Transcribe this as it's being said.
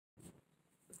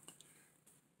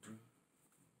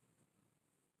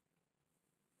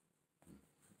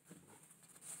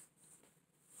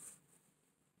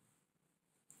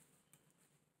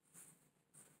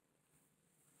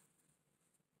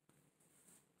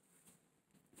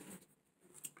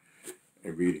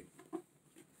a reading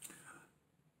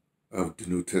of the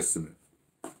New Testament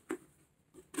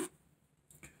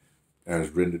as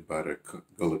rendered by the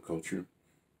Gullah culture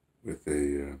with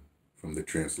a from the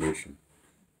translation,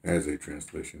 as a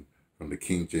translation from the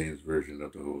King James Version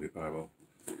of the Holy Bible.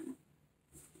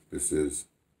 This is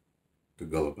the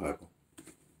Gullah Bible.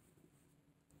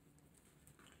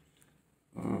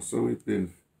 So we've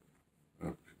been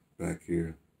up back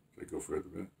here. Should I go further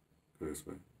back? Go this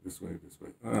way, this way, this way.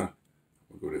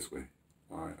 We'll go this way.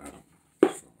 All right, I don't know.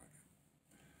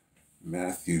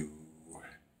 Matthew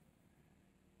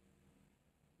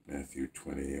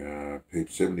 20,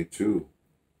 page 72.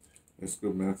 Let's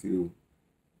go Matthew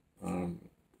 20.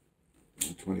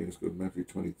 Let's go to Matthew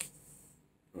 20,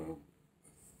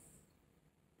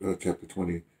 chapter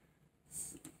 20.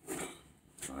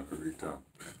 Trying to read down.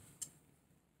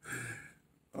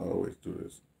 I always do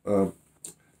this.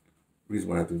 Reason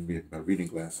why I have to read my reading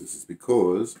glasses is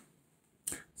because,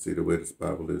 see the way this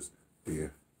Bible is,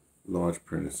 the large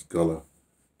print is Gullah,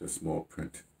 the small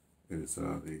print is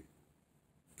the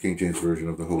King James Version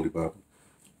of the Holy Bible.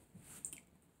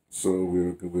 So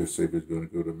we'll say we're going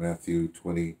to go to Matthew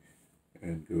 20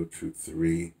 and go to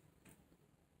 3.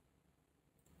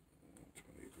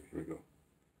 23, here we go.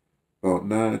 About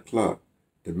 9 o'clock,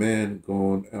 the man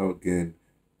going out again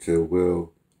to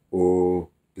well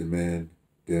all demand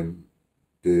them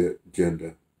the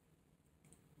gender.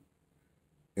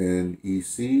 And he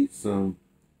see some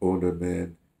older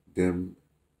man, them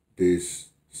they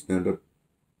stand up,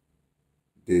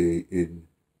 they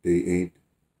ain't,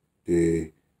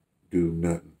 they do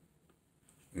nothing.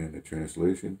 And the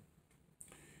translation.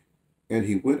 And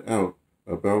he went out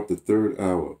about the 3rd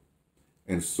hour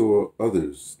and saw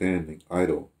others standing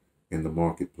idle in the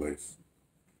marketplace.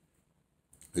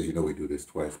 As you know, we do this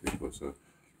twice because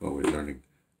when we're learning,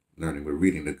 we're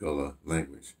reading the Gullah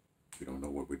language. We don't know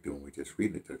what we're doing, we're just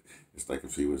reading it. It's like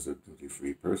if he was a newly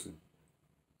freed person.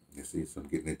 You see, so I'm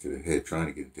getting into the head, trying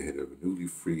to get into the head of a newly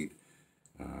freed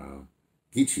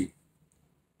Geechee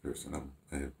person.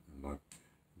 I have my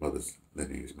mother's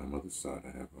lineage, my mother's side,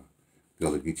 I have a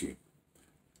Gullah Geechee.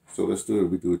 So let's do it.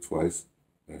 We do it twice.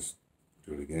 Let's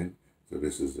do it again. So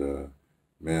this is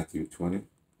Matthew 20,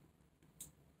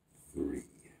 3.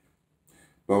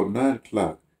 About 9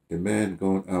 o'clock, the man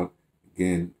going out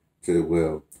again to the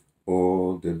well,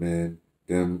 all the man,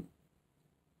 them,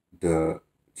 the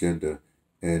gender,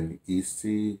 and he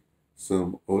see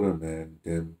some older man,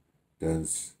 them, done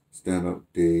stand up,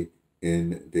 they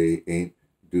ain't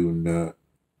do not,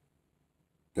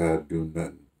 that do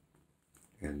nothing.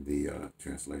 And the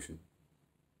translation.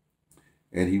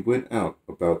 And he went out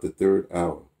about the 3rd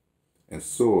hour and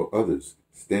saw others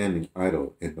standing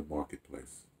idle in the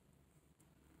marketplace.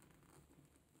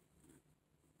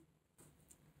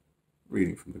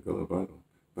 Reading from the Gullah Bible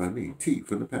by me, T,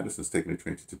 from the Pattersons, taking the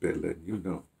train to Tibet, letting you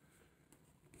know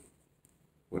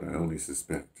what I only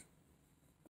suspect.